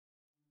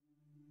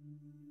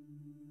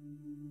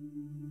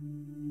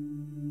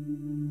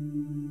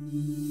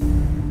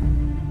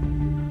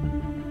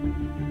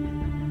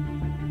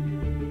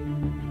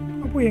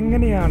അപ്പോൾ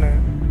എങ്ങനെയാണ്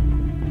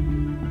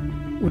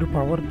ഒരു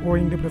പവർ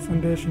പോയിൻ്റ്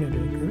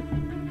പ്രസൻറ്റേഷനിലേക്ക്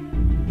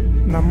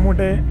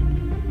നമ്മുടെ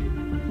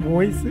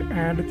വോയിസ്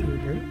ആഡ്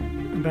ചെയ്ത്,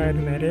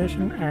 അതായത്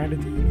നരേഷൻ ആഡ്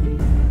ചെയ്ത്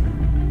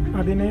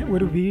അതിനെ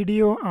ഒരു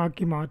വീഡിയോ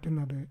ആക്കി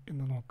മാറ്റുന്നത്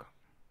എന്ന് നോക്കാം.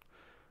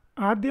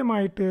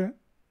 ആദ്യമായിട്ട്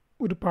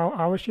ഒരു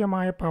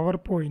ആവശ്യമായ പവർ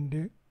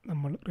പോയിൻ്റ്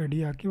നമ്മൾ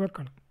റെഡിയാക്കി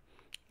വെക്കണം.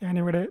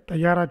 ഞാനിവിടെ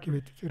തയ്യാറാക്കി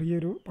വെച്ച്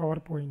ചെറിയൊരു പവർ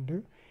പോയിൻ്റ്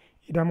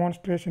ഈ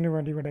ഡെമോൺസ്ട്രേഷന്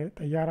വേണ്ടി ഇവിടെ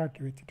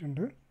തയ്യാറാക്കി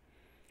വെച്ചിട്ടുണ്ട്.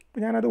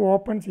 അപ്പോൾ ഞാനത്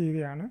ഓപ്പൺ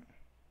ചെയ്യുകയാണ്.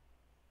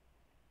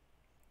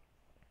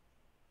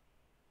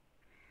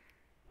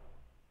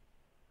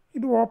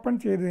 ഇത് ഓപ്പൺ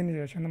ചെയ്തതിന്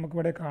ശേഷം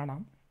നമുക്കിവിടെ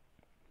കാണാം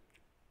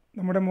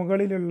നമ്മുടെ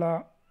മുകളിലുള്ള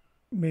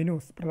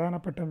മെനൂസ്,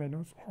 പ്രധാനപ്പെട്ട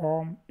മെനൂസ്,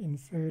 ഹോം,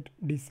 ഇൻസേർട്ട്,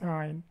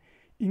 ഡിസൈൻ,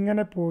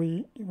 ഇങ്ങനെ പോയി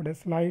ഇവിടെ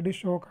സ്ലൈഡ്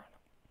ഷോ കാണാം.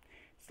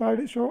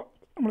 സ്ലൈഡ് ഷോ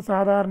നമ്മൾ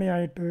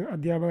സാധാരണയായിട്ട്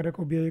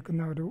അധ്യാപകരൊക്കെ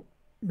ഉപയോഗിക്കുന്ന ഒരു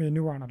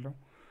മെനു ആണല്ലോ.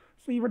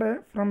 സോ ഇവിടെ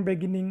from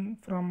beginning,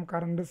 from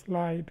current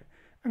slide,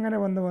 അങ്ങനെ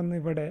വന്ന്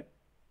ഇവിടെ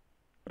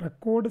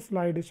റെക്കോർഡ്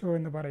സ്ലൈഡ് ഷോ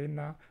എന്ന്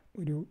പറയുന്ന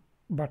ഒരു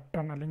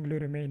ബട്ടൺ അല്ലെങ്കിൽ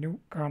ഒരു മെനു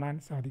കാണാൻ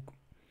സാധിക്കും.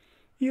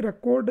 ഈ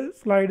റെക്കോർഡ്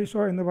സ്ലൈഡ് ഷോ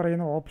എന്ന്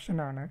പറയുന്ന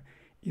ഓപ്ഷനാണ്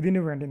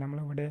ഇതിനു വേണ്ടി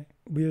നമ്മളിവിടെ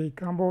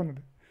ഉപയോഗിക്കാൻ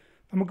പോകുന്നത്.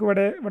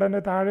 നമുക്കിവിടെ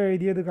താഴെ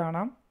എഴുതിയത്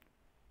കാണാം,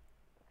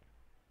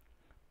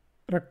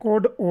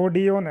 record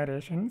audio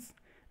narrations,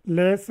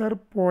 laser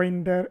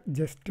pointer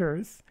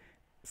gestures,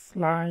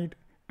 slide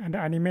and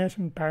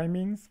animation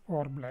timings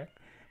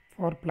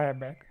four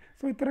playback.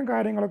 So ഇത്തരം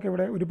കാര്യങ്ങളൊക്കെ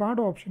ഇവിടെ ഒരുപാട്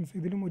ഓപ്ഷൻസ്,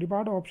 ഇതിലും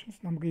ഒരുപാട് ഓപ്ഷൻസ്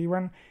നമുക്ക്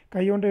ഈവൻ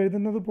കൈകൊണ്ട്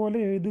എഴുതുന്നത് പോലെ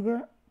എഴുതുക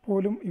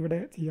പോലും ഇവിടെ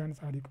ചെയ്യാൻ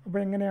സാധിക്കും. അപ്പോൾ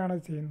എങ്ങനെയാണ്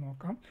അത് ചെയ്യുന്നത്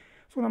നോക്കാം.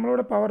 സോ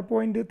നമ്മളിവിടെ പവർ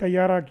പോയിൻ്റ്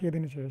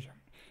തയ്യാറാക്കിയതിന് ശേഷം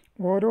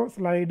ഓരോ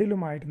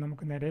സ്ലൈഡിലുമായിട്ട്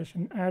നമുക്ക്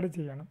നരേഷൻ ആഡ്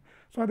ചെയ്യണം.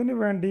 സോ അതിന്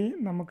വേണ്ടി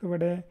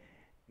നമുക്കിവിടെ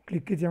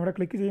ക്ലിക്ക് ചെയ്യാം. ഇവിടെ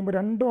ക്ലിക്ക് ചെയ്യുമ്പോൾ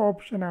രണ്ട്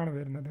ഓപ്ഷനാണ്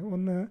വരുന്നത്.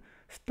 ഒന്ന്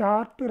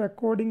സ്റ്റാർട്ട്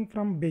റെക്കോർഡിംഗ്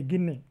ഫ്രം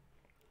ബിഗിന്നിങ്,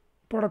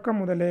 തുടക്കം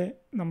മുതലേ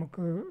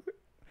നമുക്ക്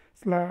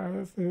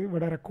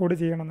ഇവിടെ റെക്കോർഡ്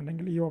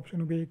ചെയ്യണമെന്നുണ്ടെങ്കിൽ ഈ ഓപ്ഷൻ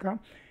ഉപയോഗിക്കാം.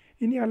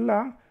 ഇനി അല്ല,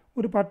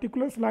 ഒരു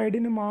പർട്ടിക്കുലർ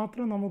സ്ലൈഡിന്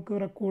മാത്രം നമുക്ക്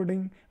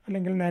റെക്കോർഡിംഗ്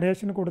അല്ലെങ്കിൽ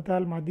നരേഷൻ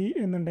കൊടുത്താൽ മതി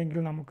എന്നുണ്ടെങ്കിൽ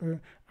നമുക്ക്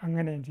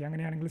അങ്ങനെയും ചെയ്യാം.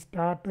 അങ്ങനെയാണെങ്കിൽ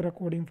start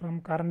recording from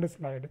current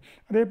slide.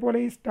 അതേപോലെ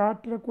ഈ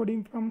start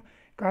recording from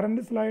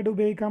current slide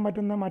ഉപയോഗിക്കാൻ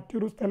പറ്റുന്ന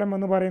മറ്റൊരു സ്ഥലം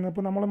എന്ന് പറയുന്നത്,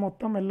 ഇപ്പോൾ നമ്മൾ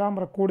മൊത്തം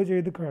എല്ലാം റെക്കോർഡ്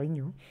ചെയ്ത്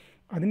കഴിഞ്ഞു,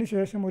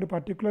 അതിനുശേഷം ഒരു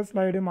പർട്ടിക്കുലർ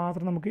സ്ലൈഡ്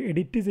മാത്രം നമുക്ക്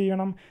എഡിറ്റ്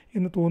ചെയ്യണം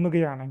എന്ന്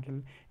തോന്നുകയാണെങ്കിൽ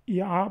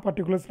ആ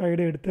പർട്ടിക്കുലർ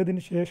സ്ലൈഡ്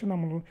എടുത്തതിന് ശേഷം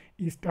നമ്മൾ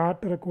ഈ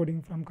start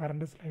recording from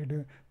current slide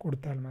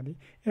കൊടുത്താൽ മതി.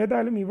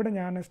 ഏതായാലും ഇവിടെ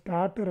ഞാൻ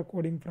സ്റ്റാർട്ട്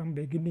റെക്കോർഡിംഗ് ഫ്രം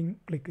ബിഗിന്നിങ്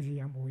ക്ലിക്ക്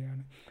ചെയ്യാൻ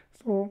പോവുകയാണ്.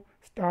 സോ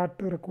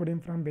സ്റ്റാർട്ട്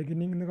റെക്കോർഡിംഗ് ഫ്രം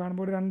ബിഗിന്നിങ് എന്ന്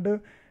കാണുമ്പോൾ രണ്ട്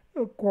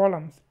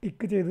കോളംസ്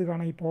ടിക്ക് ചെയ്ത്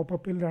കാണാം. ഈ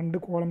പോപ്പപ്പിൽ രണ്ട്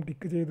കോളം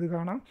ടിക്ക് ചെയ്ത്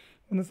കാണാം.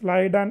 ഒന്ന്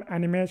സ്ലൈഡ് ആൻഡ്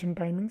അനിമേഷൻ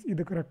ടൈമിങ്സ്,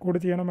 ഇതൊക്കെ റെക്കോർഡ്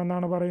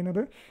ചെയ്യണമെന്നാണ്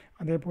പറയുന്നത്.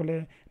 അതേപോലെ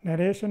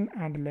narration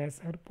and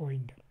laser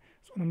pointer.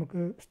 So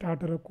നമുക്ക്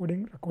സ്റ്റാർട്ട്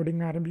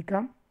റെക്കോർഡിംഗ്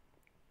ആരംഭിക്കാം.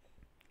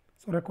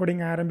 സോ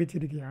റെക്കോർഡിംഗ്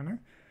ആരംഭിച്ചിരിക്കുകയാണ്.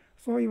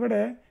 സോ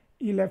ഇവിടെ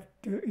ഈ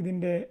ലെഫ്റ്റ്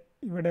ഇതിൻ്റെ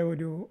ഇവിടെ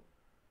ഒരു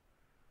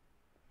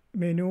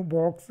മെനു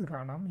ബോക്സ്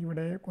കാണാം.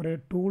 ഇവിടെ കുറേ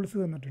ടൂൾസ്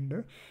തന്നിട്ടുണ്ട്.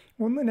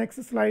 ഒന്ന്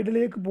നെക്സ്റ്റ്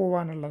സ്ലൈഡിലേക്ക്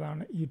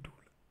പോകാനുള്ളതാണ് ഈ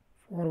ടൂൾ,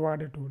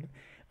 ഫോർവേഡ് ടൂൾ.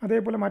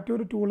 അതേപോലെ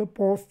മറ്റൊരു ടൂള്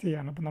പോസ്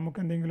ചെയ്യാണ്. അപ്പോൾ നമുക്ക്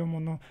എന്തെങ്കിലും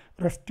ഒന്ന്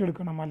റെസ്റ്റ്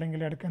എടുക്കണം, അല്ലെങ്കിൽ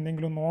ഇടയ്ക്ക്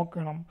എന്തെങ്കിലും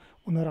നോക്കണം,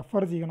 ഒന്ന്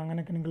റെഫർ ചെയ്യണം,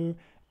 അങ്ങനെയൊക്കെ ഉണ്ടെങ്കിൽ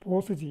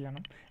പോസ്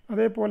ചെയ്യണം.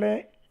 അതേപോലെ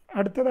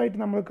അടുത്തതായിട്ട്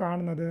നമ്മൾ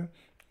കാണുന്നത്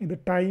ഇത്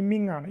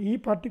ടൈമിംഗ് ആണ്. ഈ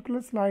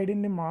പർട്ടിക്കുലർ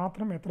സ്ലൈഡിന്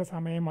മാത്രം എത്ര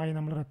സമയമായി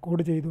നമ്മൾ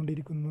റെക്കോർഡ്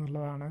ചെയ്തുകൊണ്ടിരിക്കുന്നു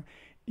എന്നുള്ളതാണ്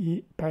ഈ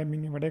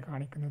ടൈമിംഗ് ഇവിടെ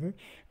കാണിക്കുന്നത്.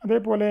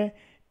 അതേപോലെ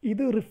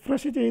ഇത്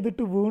റിഫ്രഷ്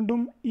ചെയ്തിട്ട്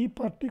വീണ്ടും ഈ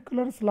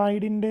പർട്ടിക്കുലർ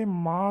സ്ലൈഡിൻ്റെ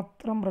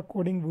മാത്രം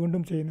റെക്കോർഡിംഗ്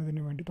വീണ്ടും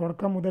ചെയ്യുന്നതിന് വേണ്ടി,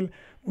 തുടക്കം മുതൽ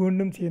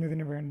വീണ്ടും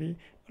ചെയ്യുന്നതിന് വേണ്ടി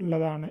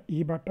ഉള്ളതാണ് ഈ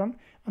ബട്ടൺ.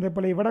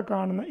 അതേപോലെ ഇവിടെ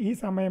കാണുന്ന ഈ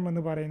സമയം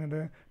എന്ന് പറയുന്നത്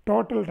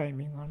ടോട്ടൽ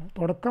ടൈമിംഗ് ആണ്.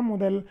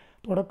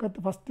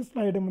 ഫസ്റ്റ്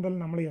സ്ലൈഡ് മുതൽ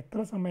നമ്മൾ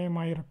എത്ര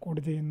സമയമായി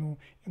റെക്കോർഡ് ചെയ്യുന്നു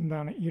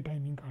എന്നാണ് ഈ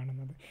ടൈമിംഗ്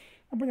കാണുന്നത്.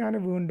 അപ്പോൾ ഞാൻ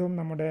വീണ്ടും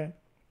നമ്മുടെ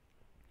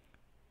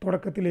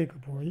തുടക്കത്തിലേക്ക്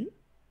പോയി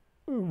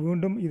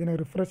വീണ്ടും ഇതിനെ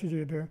റിഫ്രഷ്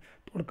ചെയ്ത്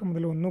തുടക്കം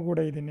മുതൽ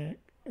ഒന്നുകൂടെ ഇതിനെ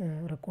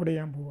റെക്കോർഡ്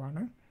ചെയ്യാൻ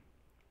പോവുകയാണ്.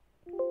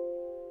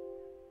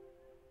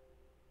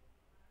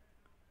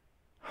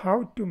 How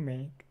to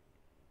make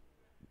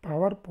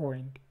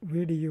PowerPoint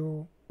video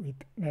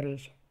with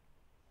narration.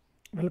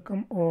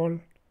 Welcome all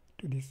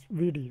to this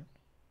video.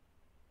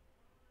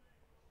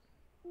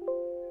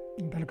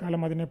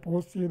 തൽക്കാലം അതിനെ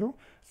പോസ് ചെയ്തു.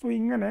 സോ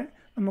ഇങ്ങനെ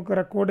നമുക്ക്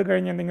റെക്കോർഡ്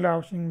കഴിഞ്ഞ് എന്തെങ്കിലും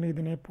ആവശ്യമെങ്കിൽ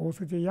ഇതിനെ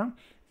പോസ് ചെയ്യാം.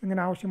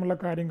 ഇങ്ങനെ ആവശ്യമുള്ള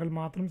കാര്യങ്ങൾ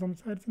മാത്രം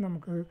സംസാരിച്ച്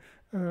നമുക്ക്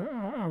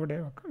അവിടെ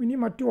വെക്കാം. ഇനി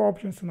മറ്റു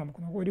ഓപ്ഷൻസ് നമുക്ക്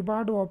നോക്കാം.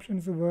 ഒരുപാട്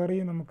ഓപ്ഷൻസ്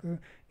വേറെയും നമുക്ക്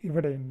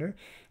ഇവിടെയുണ്ട്.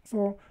 സോ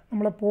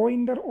നമ്മളെ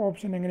പോയിൻ്റർ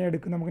ഓപ്ഷൻ എങ്ങനെ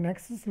എടുക്കും നമുക്ക്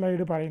നെക്സ്റ്റ്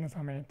സ്ലൈഡ് പറയുന്ന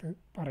സമയത്ത്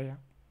പറയാം.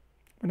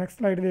 അപ്പോൾ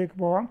നെക്സ്റ്റ് സ്ലൈഡിലേക്ക്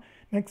പോവാം.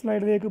 നെക്സ്റ്റ്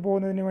സ്ലൈഡിലേക്ക്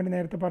പോകുന്നതിന് വേണ്ടി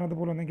നേരത്തെ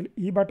പറഞ്ഞതുപോലെ ഒന്നെങ്കിൽ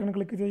ഈ ബട്ടൺ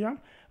ക്ലിക്ക് ചെയ്യാം,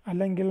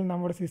 അല്ലെങ്കിൽ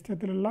നമ്മുടെ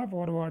സിസ്റ്റത്തിലുള്ള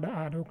ഫോർവേഡ്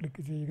ആരോ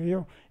ക്ലിക്ക്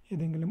ചെയ്യുകയോ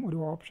ഏതെങ്കിലും ഒരു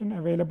ഓപ്ഷൻ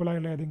അവൈലബിൾ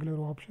ആയുള്ള ഏതെങ്കിലും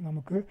ഒരു ഓപ്ഷൻ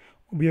നമുക്ക്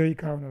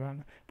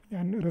ഉപയോഗിക്കാവുന്നതാണ്. അപ്പോൾ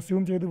ഞാൻ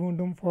റെസ്യൂം ചെയ്ത്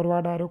വീണ്ടും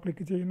ഫോർവേഡ് ആരോ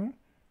ക്ലിക്ക് ചെയ്യുന്നു.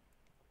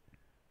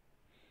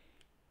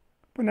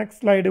 ഇപ്പോൾ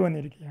നെക്സ്റ്റ് സ്ലൈഡ്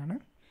വന്നിരിക്കുകയാണ്.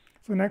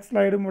 സോ നെക്സ്റ്റ്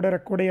സ്ലൈഡും ഇവിടെ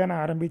റെക്കോർഡ് ചെയ്യാൻ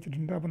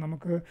ആരംഭിച്ചിട്ടുണ്ട്. അപ്പോൾ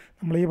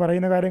നമ്മൾ ഈ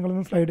പറയുന്ന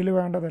കാര്യങ്ങളൊന്നും സ്ലൈഡിൽ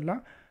വേണ്ടതല്ല.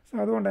 സോ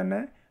അതുകൊണ്ട്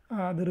തന്നെ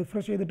അത്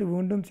റിഫ്രഷ് ചെയ്തിട്ട്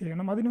വീണ്ടും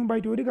ചെയ്യണം. അതിനു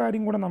മുമ്പായിട്ട് ഒരു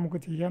കാര്യം കൂടെ നമുക്ക്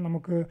ചെയ്യാം.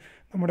 നമുക്ക്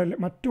നമ്മുടെ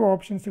മറ്റു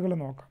ഓപ്ഷൻസുകൾ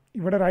നോക്കാം.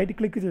 ഇവിടെ റൈറ്റ്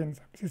ക്ലിക്ക്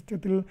ചെയ്യുന്ന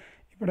സിസ്റ്റത്തിൽ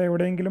ഇവിടെ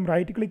എവിടെയെങ്കിലും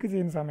റൈറ്റ് ക്ലിക്ക്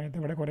ചെയ്യുന്ന സമയത്ത്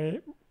ഇവിടെ കുറേ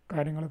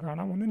കാര്യങ്ങൾ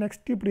കാണാം. ഒന്ന്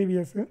നെക്സ്റ്റ്,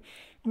 പ്രീവിയസ്,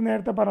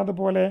 നേരത്തെ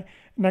പറഞ്ഞതുപോലെ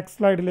നെക്സ്റ്റ്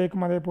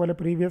സ്ലൈഡിലേക്കും അതേപോലെ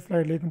പ്രീവിയസ്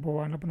സ്ലൈഡിലേക്കും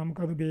പോകാൻ. അപ്പോൾ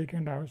നമുക്കത്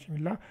ഉപയോഗിക്കേണ്ട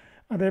ആവശ്യമില്ല.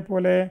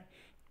 അതേപോലെ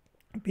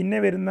പിന്നെ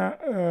വരുന്ന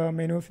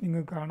മെനൂസ്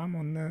നിങ്ങൾക്ക് കാണാം.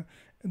 ഒന്ന്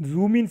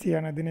സൂം ഇൻ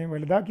ചെയ്യാൻ, അതിനെ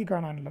വലുതാക്കി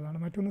കാണാനുള്ളതാണ്.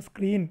 മറ്റൊന്ന്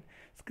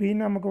സ്ക്രീൻ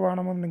നമുക്ക്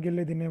വേണമെന്നുണ്ടെങ്കിൽ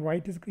ഇതിന്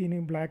വൈറ്റ് സ്ക്രീൻ,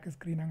 ബ്ലാക്ക്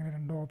സ്ക്രീൻ, അങ്ങനെ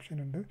 2 ഓപ്ഷൻ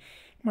ഉണ്ട്.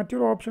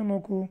 മറ്റൊരു ഓപ്ഷൻ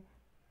നോക്കൂ,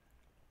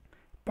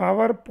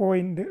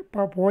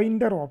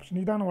 പോയിൻ്റർ ഓപ്ഷൻ.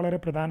 ഇതാണ് വളരെ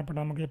പ്രധാനപ്പെട്ട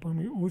നമുക്ക് എപ്പോഴും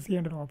യൂസ്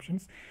ചെയ്യേണ്ട ഒരു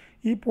ഓപ്ഷൻസ്.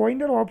 ഈ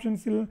പോയിൻ്റർ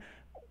ഓപ്ഷൻസിൽ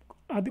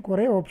അത്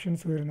കുറേ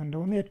ഓപ്ഷൻസ് വരുന്നുണ്ട്.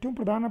 ഒന്ന് ഏറ്റവും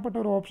പ്രധാനപ്പെട്ട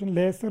ഒരു ഓപ്ഷൻ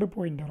ലേസർ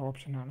പോയിൻ്റർ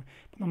ഓപ്ഷനാണ്.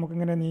 അപ്പോൾ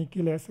നമുക്കിങ്ങനെ നീക്കി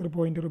ലേസർ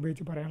പോയിൻ്റർ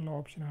ഉപയോഗിച്ച് പറയാനുള്ള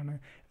ഓപ്ഷനാണ്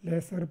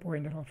ലേസർ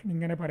പോയിൻ്റർ ഓപ്ഷൻ.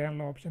 ഇങ്ങനെ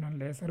പറയാനുള്ള ഓപ്ഷനാണ്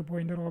ലേസർ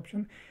പോയിൻ്റർ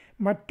ഓപ്ഷൻ.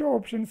 മറ്റു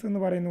ഓപ്ഷൻസ്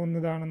എന്ന് പറയുന്ന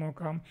ഒന്നിതാണ്,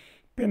 നോക്കാം,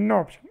 പെൻ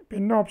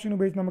ഓപ്ഷൻ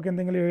ഉപയോഗിച്ച് നമുക്ക്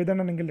എന്തെങ്കിലും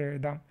എഴുതണമെങ്കിൽ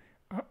എഴുതാം.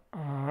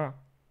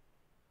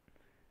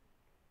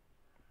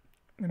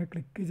 ഇങ്ങനെ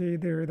ക്ലിക്ക്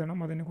ചെയ്ത് എഴുതണം,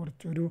 അതിന്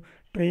കുറച്ചൊരു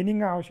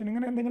ട്രെയിനിങ് ആവശ്യം.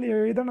 ഇങ്ങനെ എന്തെങ്കിലും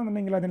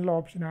എഴുതണമെന്നുണ്ടെങ്കിൽ അതിനുള്ള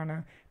ഓപ്ഷനാണ്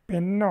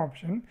പെൻ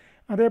ഓപ്ഷൻ.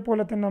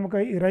 അതേപോലെ തന്നെ നമുക്ക്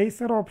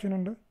ഇറൈസർ ഓപ്ഷൻ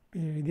ഉണ്ട്.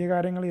 എഴുതിയ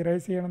കാര്യങ്ങൾ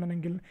ഇറൈസ്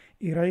ചെയ്യണമെന്നുണ്ടെങ്കിൽ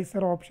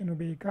ഇറൈസർ ഓപ്ഷൻ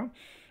ഉപയോഗിക്കാം.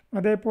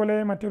 അതേപോലെ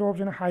മറ്റൊരു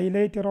ഓപ്ഷൻ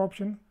ഹൈലൈറ്റർ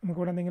ഓപ്ഷൻ.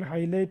 നമുക്കിവിടെ എന്തെങ്കിലും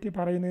ഹൈലൈറ്റ്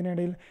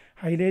പറയുന്നതിനിടയിൽ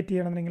ഹൈലൈറ്റ്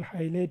ചെയ്യണമെന്നുണ്ടെങ്കിൽ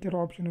ഹൈലൈറ്റർ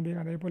ഓപ്ഷൻ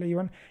ഉപയോഗിക്കാം. അതേപോലെ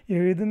ഈവൻ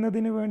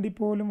എഴുതുന്നതിന് വേണ്ടി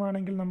പോലും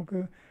ആണെങ്കിൽ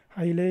നമുക്ക്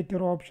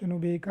ഹൈലൈറ്റർ ഓപ്ഷൻ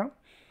ഉപയോഗിക്കാം.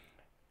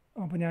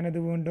 അപ്പോൾ ഞാനിത്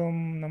വീണ്ടും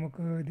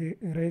നമുക്ക് ഇത്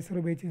ഇറേസർ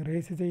ഉപയോഗിച്ച്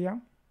ഇറേസ്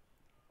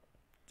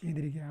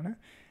ചെയ്തിരിക്കുകയാണ്.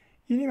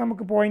 ഇനി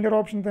നമുക്ക് പോയിൻ്റർ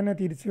ഓപ്ഷൻ തന്നെ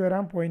തിരിച്ചു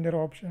വരാം. പോയിൻ്റർ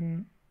ഓപ്ഷൻ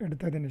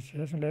എടുത്തതിന്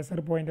ശേഷം, ലേസർ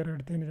പോയിൻ്റർ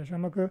എടുത്തതിന് ശേഷം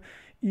നമുക്ക്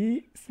ഈ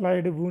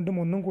സ്ലൈഡ് വീണ്ടും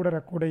ഒന്നും കൂടെ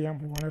റെക്കോർഡ് ചെയ്യാൻ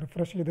പോവുകയാണ്.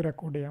 റിഫ്രഷ് ചെയ്ത്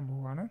റെക്കോർഡ് ചെയ്യാൻ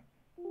പോവുകയാണ്.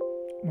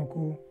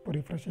 നോക്കൂ, ഇപ്പോൾ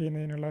റിഫ്രഷ്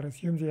ചെയ്യുന്നതിനുള്ള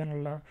റെസ്യൂം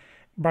ചെയ്യാനുള്ള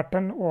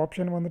ബട്ടൺ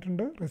ഓപ്ഷൻ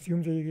വന്നിട്ടുണ്ട്. റെസ്യൂം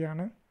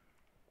ചെയ്യുകയാണ്.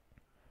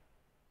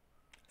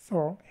 So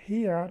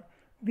here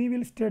we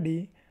will study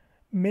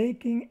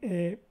making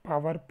A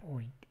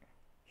PowerPoint.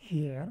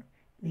 Here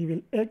we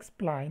will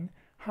explain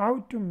how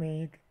to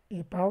make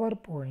a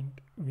PowerPoint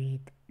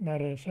with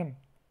narration.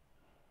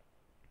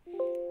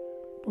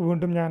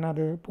 വീണ്ടും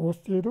ഞാനത്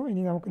പോസ്റ്റ് ചെയ്തു.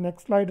 ഇനി നമുക്ക്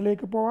നെക്സ്റ്റ്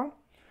സ്ലൈഡിലേക്ക് പോവാം.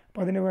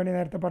 അപ്പോൾ അതിന് വേണ്ടി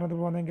നേരത്തെ പറഞ്ഞത്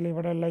പോകുന്നെങ്കിൽ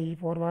ഇവിടെയുള്ള ഈ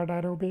ഫോർവേഡ്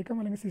ആരോ ഉപയോഗിക്കാം,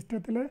 അല്ലെങ്കിൽ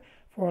സിസ്റ്റത്തിൽ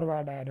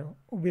ഫോർവേഡ് ആരോ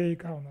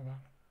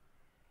ഉപയോഗിക്കാവുന്നതാണ്.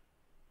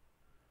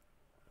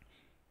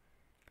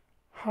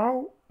 How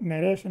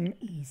narration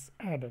is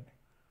added.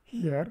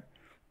 Here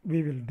we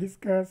will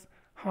discuss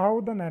how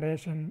the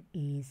narration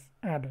is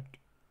added.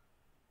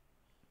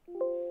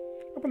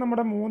 അപ്പോൾ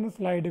നമ്മുടെ 3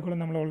 സ്ലൈഡുകൾ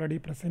നമ്മൾ ഓൾറെഡി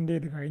പ്രസൻറ്റ്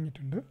ചെയ്ത്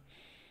കഴിഞ്ഞിട്ടുണ്ട്.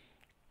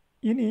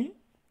 ഇനി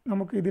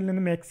നമുക്ക് ഇതിൽ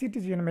നിന്നും എക്സിറ്റ്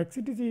ചെയ്യണം.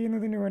 എക്സിറ്റ്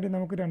ചെയ്യുന്നതിന് വേണ്ടി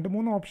നമുക്ക്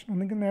 2-3 ഓപ്ഷൻ,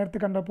 ഒന്നെങ്കിൽ നേരത്തെ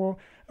കണ്ടപ്പോൾ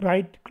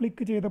റൈറ്റ്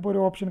ക്ലിക്ക് ചെയ്തപ്പോൾ ഒരു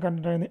ഓപ്ഷൻ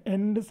കണ്ടിട്ടുണ്ടായിരുന്നു,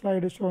 എൻഡ്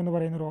സ്ലൈഡ് ഷോ എന്ന്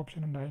പറയുന്ന ഒരു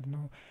ഓപ്ഷൻ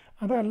ഉണ്ടായിരുന്നു.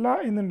 അതല്ല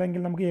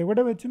എന്നുണ്ടെങ്കിൽ നമുക്ക്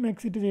എവിടെ വെച്ചും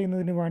എക്സിറ്റ്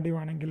ചെയ്യുന്നതിന് വേണ്ടി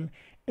വേണമെങ്കിൽ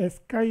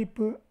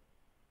എസ്കേപ്പ്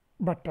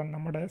ബട്ടൺ,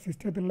 നമ്മുടെ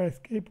സിസ്റ്റത്തിലുള്ള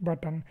എസ്കേപ്പ്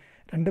ബട്ടൺ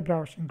 2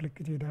 പ്രാവശ്യം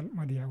ക്ലിക്ക് ചെയ്താൽ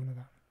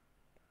മതിയാവുന്നതാണ്.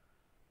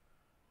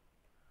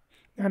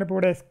 ഞാനിപ്പോൾ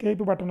ഇവിടെ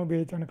എസ്കേപ്പ് ബട്ടൺ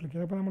ഉപയോഗിച്ചാണ് ക്ലിക്ക്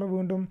ചെയ്തത്. അപ്പോൾ നമ്മൾ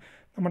വീണ്ടും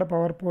നമ്മുടെ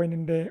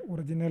PowerPointൻ്റെ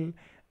ഒറിജിനൽ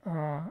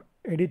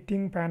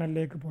എഡിറ്റിംഗ്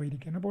പാനലിലേക്ക്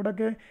പോയിരിക്കുകയാണ്. അപ്പോൾ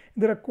ഇവിടെയൊക്കെ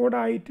ഇത്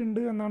റെക്കോർഡായിട്ടുണ്ട്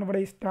എന്നാണ് ഇവിടെ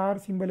ഈ സ്റ്റാർ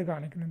സിമ്പൽ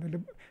കാണിക്കുന്നത്.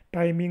 ഇതിൽ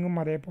ടൈമിങ്ങും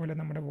അതേപോലെ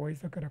നമ്മുടെ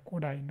വോയിസൊക്കെ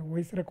റെക്കോർഡായിട്ടുണ്ട്.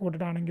 വോയിസ്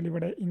റെക്കോർഡഡ് ആണെങ്കിൽ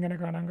ഇവിടെ ഇങ്ങനെ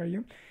കാണാൻ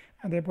കഴിയും.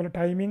 അതേപോലെ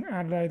ടൈമിംഗ്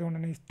ആഡ്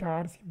ആയതുകൊണ്ടാണ് ഈ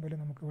സ്റ്റാർ സിമ്പൽ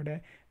നമുക്കിവിടെ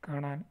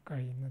കാണാൻ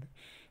കഴിയുന്നത്.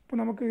 അപ്പോൾ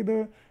നമുക്കിത്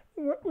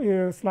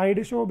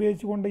സ്ലൈഡ് ഷോ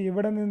ഉപയോഗിച്ചുകൊണ്ട്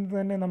ഇവിടെ നിന്ന്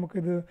തന്നെ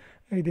നമുക്കിത്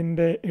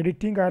ഇതിൻ്റെ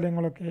എഡിറ്റിംഗ്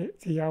കാര്യങ്ങളൊക്കെ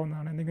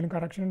ചെയ്യാവുന്നതാണ്. എന്തെങ്കിലും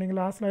കറക്ഷൻ ഉണ്ടെങ്കിൽ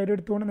ആ സ്ലൈഡ്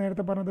എടുത്തുകൊണ്ട്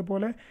നേരത്തെ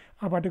പറഞ്ഞതുപോലെ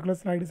ആ പർട്ടിക്കുലർ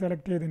സ്ലൈഡ്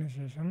സെലക്ട് ചെയ്തതിന്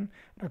ശേഷം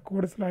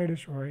റെക്കോർഡ് സ്ലൈഡ്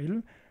ഷോയിൽ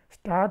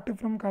സ്റ്റാർട്ട്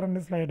ഫ്രം കറണ്ട്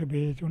സ്ലൈഡ്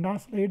ഉപയോഗിച്ചുകൊണ്ട് ആ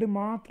സ്ലൈഡ്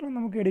മാത്രം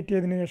നമുക്ക് എഡിറ്റ്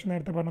ചെയ്തതിന് ശേഷം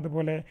നേരത്തെ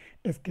പറഞ്ഞതുപോലെ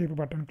എസ്കേപ്പ്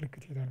ബട്ടൺ ക്ലിക്ക്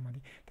ചെയ്താൽ മതി.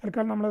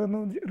 തൽക്കാലം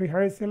നമ്മളതൊന്ന്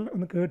റിഹേഴ്സൽ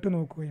ഒന്ന് കേട്ട്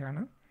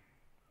നോക്കുകയാണ്.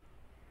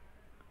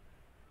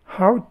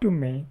 How to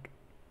make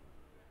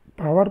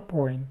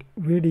PowerPoint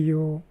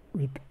video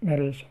with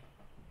narration.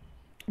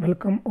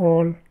 Welcome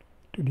all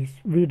to this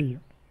video.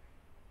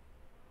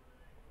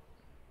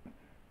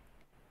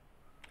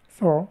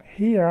 So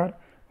here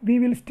we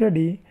will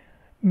study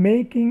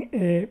making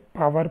a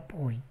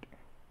PowerPoint.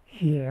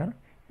 Here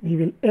we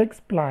will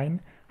explain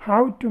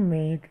how to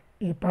make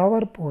a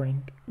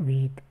PowerPoint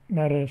with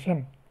narration.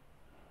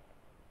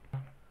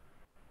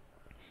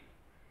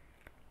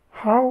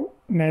 How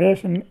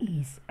narration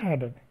is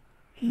added.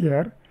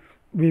 Here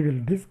we will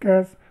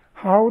discuss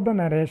how the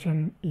narration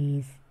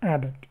is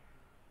added.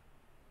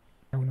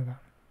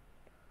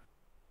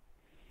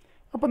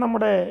 അപ്പോൾ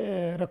നമ്മുടെ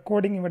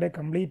recording ഇവിടെ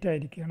complete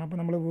ആയിരിക്കുകയാണ്. അപ്പോൾ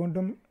നമ്മൾ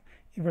വീണ്ടും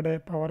ഇവിടെ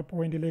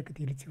PowerPointലേക്ക്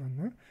തിരിച്ചു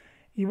വന്ന്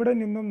ഇവിടെ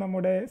നിന്നും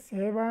നമ്മുടെ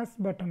സേവ്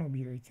ആസ് ബട്ടൺ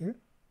ഉപയോഗിച്ച്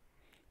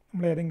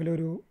നമ്മൾ ഏതെങ്കിലും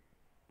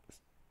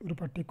ഒരു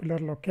പർട്ടിക്കുലർ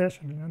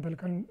ലൊക്കേഷനിൽ, ഞാൻ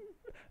തൽക്കാലം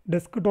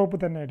ഡെസ്ക്ടോപ്പ്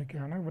തന്നെ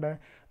എടുക്കുകയാണ്. ഇവിടെ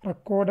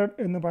റെക്കോർഡഡ്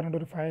എന്ന്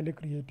പറഞ്ഞിട്ടൊരു ഫയൽ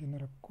ക്രിയേറ്റ് ചെയ്യുന്നു.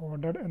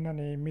 റെക്കോർഡഡ് എന്ന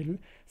നെയിമിൽ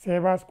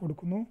സേവ് ആസ്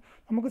കൊടുക്കുന്നു.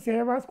 നമുക്ക്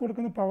സേവ് ആസ്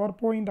കൊടുക്കുന്നത്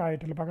PowerPoint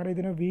ആയിട്ടില്ല, പകരം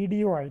ഇതിന്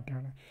വീഡിയോ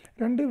ആയിട്ടാണ്.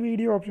 2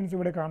 വീഡിയോ ഓപ്ഷൻസ്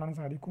ഇവിടെ കാണാൻ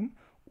സാധിക്കും.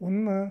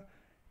 ഒന്ന്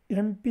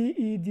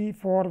MPEG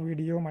 4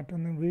 വീഡിയോ,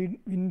 മറ്റൊന്ന്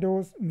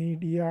വിൻഡോസ്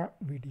മീഡിയ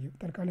വീഡിയോ.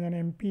 തൽക്കാലം ഞാൻ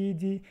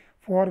MPEG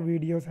 4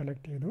 വീഡിയോ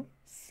സെലക്ട് ചെയ്തു,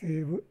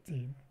 സേവ്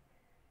ചെയ്യുന്നു.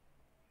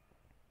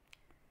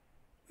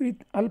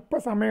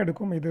 അല്പസമയം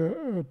എടുക്കും ഇത്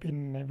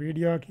പിന്നെ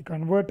വീഡിയോ ആക്കി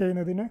കൺവേർട്ട്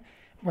ചെയ്യുന്നതിന്.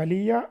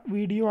 വലിയ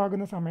വീഡിയോ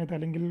ആകുന്ന സമയത്ത്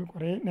അല്ലെങ്കിൽ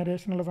കുറേ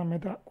നരേഷനുള്ള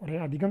സമയത്ത് കുറേ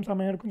അധികം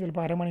സമയമെടുക്കും.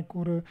 ചിലപ്പോൾ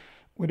അരമണിക്കൂർ,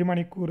 1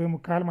 മണിക്കൂർ,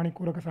 3/4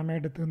 മണിക്കൂറൊക്കെ സമയം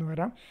എടുത്തെന്ന്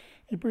വരാം.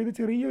 ഇപ്പോൾ ഇത്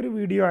ചെറിയൊരു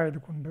വീഡിയോ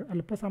ആയതുകൊണ്ട്,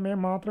 അല്പസമയം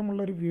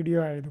മാത്രമുള്ളൊരു വീഡിയോ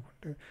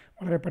ആയതുകൊണ്ട്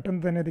വളരെ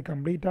പെട്ടെന്ന് തന്നെ ഇത്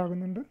കംപ്ലീറ്റ്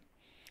ആകുന്നുണ്ട്.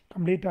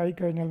 കംപ്ലീറ്റ്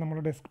ആയിക്കഴിഞ്ഞാൽ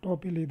നമ്മുടെ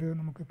ഡെസ്ക്ടോപ്പിൽ ഇത്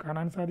നമുക്ക്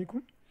കാണാൻ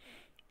സാധിക്കും.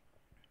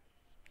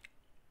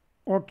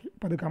 ഓക്കെ,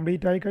 അപ്പോൾ അത്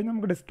കംപ്ലീറ്റ് ആയിക്കഴിഞ്ഞാൽ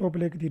നമുക്ക്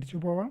ഡെസ്ക്ടോപ്പിലേക്ക് തിരിച്ചു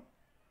പോവാം.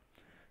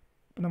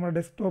 അപ്പോൾ നമ്മുടെ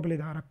ഡെസ്ക്ടോപ്പിൽ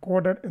ഇതാ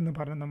റെക്കോർഡഡ് എന്ന്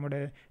പറഞ്ഞ നമ്മുടെ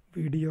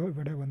വീഡിയോ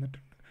ഇവിടെ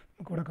വന്നിട്ടുണ്ട്.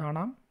 നമുക്കിവിടെ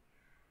കാണാം.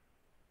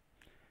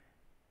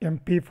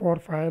 MP4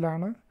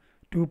 ഫയലാണ്.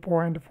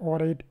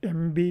 2.48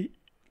 MB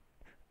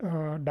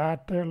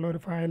ഡാറ്റയുള്ളൊരു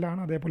ഫയലാണ്.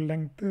 അതേപോലെ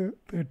ലെങ്ത്ത്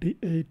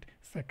 38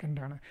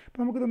 സെക്കൻഡാണ്.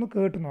 അപ്പോൾ നമുക്കിതൊന്ന്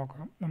കേട്ട്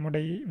നോക്കാം. നമ്മുടെ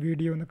ഈ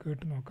വീഡിയോ ഒന്ന്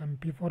കേട്ട് നോക്കാം.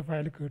 MP4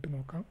 ഫയൽ കേട്ട്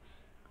നോക്കാം.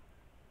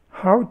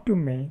 How to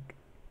make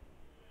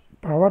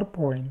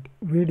PowerPoint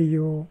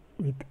video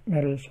with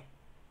narration.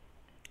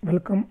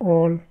 Welcome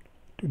all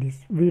to this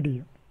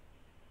video.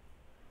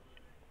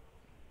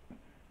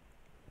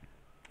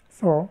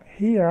 So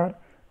here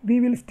we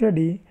will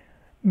study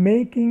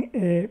making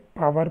a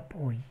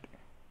PowerPoint.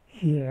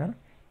 Here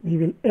we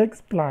will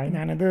explain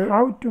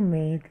how to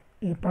make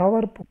a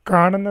PowerPoint.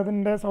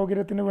 കാണുന്നതിൻ്റെ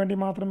സൗകര്യത്തിന് വേണ്ടി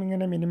മാത്രം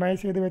ഇങ്ങനെ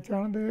minimise ചെയ്ത്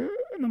വെച്ചാണ്. ഇത്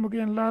നമുക്ക്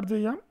എൻലാർജ്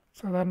ചെയ്യാം.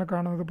 സാധാരണ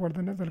കാണുന്നത് പോലെ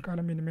തന്നെ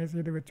തൽക്കാലം മിനിമൈസ്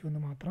ചെയ്ത് വെച്ചു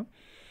എന്ന് മാത്രം.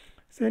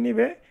 സോ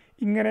എനിവേ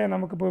ഇങ്ങനെ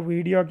നമുക്കിപ്പോൾ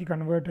വീഡിയോ ആക്കി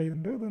കൺവേർട്ട്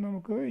ചെയ്തിട്ടുണ്ട്. ഇത്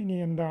നമുക്ക് ഇനി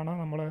എന്താണ്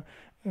നമ്മൾ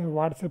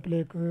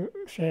വാട്സപ്പിലേക്ക്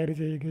ഷെയർ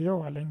ചെയ്യുകയോ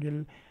അല്ലെങ്കിൽ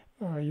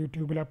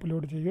യൂട്യൂബിൽ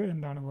അപ്ലോഡ് ചെയ്യുകയോ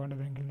എന്താണ്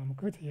വേണ്ടതെങ്കിൽ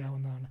നമുക്ക്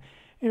ചെയ്യാവുന്നതാണ്.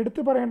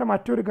 എടുത്തു പറയേണ്ട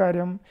മറ്റൊരു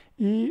കാര്യം,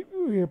 ഈ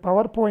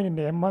പവർ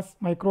പോയിൻറ്റിൻ്റെ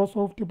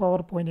മൈക്രോസോഫ്റ്റ്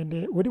പവർ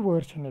പോയിൻറ്റിൻ്റെ ഒരു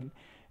വേർഷനിൽ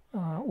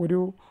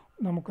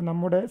നമുക്ക്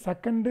നമ്മുടെ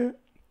സെക്കൻഡ്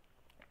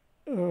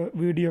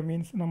വീഡിയോ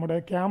മീൻസ് നമ്മുടെ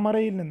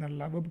ക്യാമറയിൽ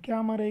നിന്നുള്ള വെബ്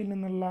ക്യാമറയിൽ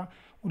നിന്നുള്ള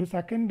ഒരു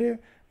സെക്കൻഡ്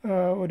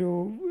ഒരു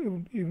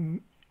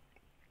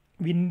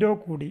വിൻഡോ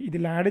കൂടി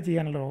ഇതിൽ ആഡ്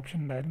ചെയ്യാനുള്ള ഓപ്ഷൻ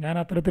ഉണ്ടായിരുന്നു. ഞാൻ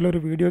അത്തരത്തിലൊരു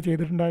വീഡിയോ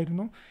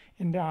ചെയ്തിട്ടുണ്ടായിരുന്നു.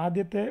 എൻ്റെ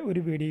ആദ്യത്തെ ഒരു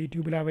വീഡിയോ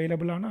യൂട്യൂബിൽ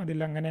അവൈലബിൾ ആണ്.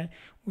 അതിലങ്ങനെ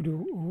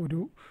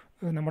ഒരു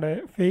നമ്മുടെ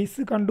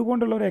ഫേസ്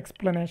കണ്ടുകൊണ്ടുള്ള ഒരു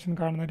എക്സ്പ്ലനേഷൻ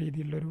കാണുന്ന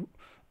രീതിയിലുള്ളൊരു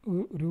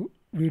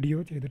വീഡിയോ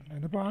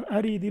ചെയ്തിട്ടുണ്ടായിരുന്നു. അപ്പോൾ ആ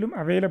രീതിയിലും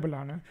അവൈലബിൾ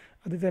ആണ്.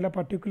 അത് ചില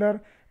പർട്ടിക്കുലർ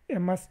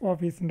MS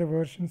ഓഫീസിൻ്റെ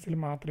വേർഷൻസിൽ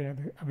മാത്രമേ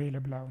അത്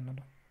അവൈലബിൾ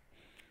ആവുന്നുള്ളൂ.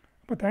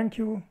 അപ്പോൾ താങ്ക്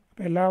യു.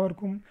 അപ്പോൾ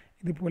എല്ലാവർക്കും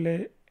ഇതുപോലെ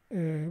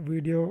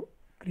വീഡിയോ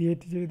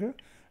ക്രിയേറ്റ് ചെയ്ത്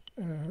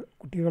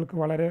കുട്ടികൾക്ക്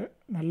വളരെ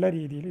നല്ല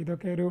രീതിയിൽ,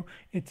 ഇതൊക്കെ ഒരു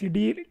HD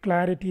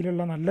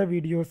ക്ലാരിറ്റിയിലുള്ള നല്ല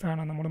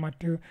വീഡിയോസാണ്. നമ്മൾ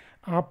മറ്റ്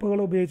ആപ്പുകൾ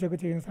ഉപയോഗിച്ചൊക്കെ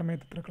ചെയ്യുന്ന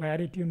സമയത്ത് ഇത്ര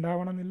ക്ലാരിറ്റി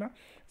ഉണ്ടാവണമെന്നില്ല.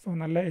 സോ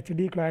നല്ല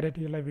HD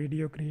ക്ലാരിറ്റിയുള്ള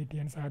വീഡിയോ ക്രിയേറ്റ്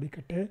ചെയ്യാൻ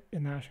സാധിക്കട്ടെ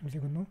എന്ന്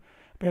ആശംസിക്കുന്നു.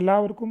 അപ്പോൾ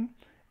എല്ലാവർക്കും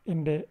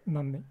എൻ്റെ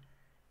നന്ദി.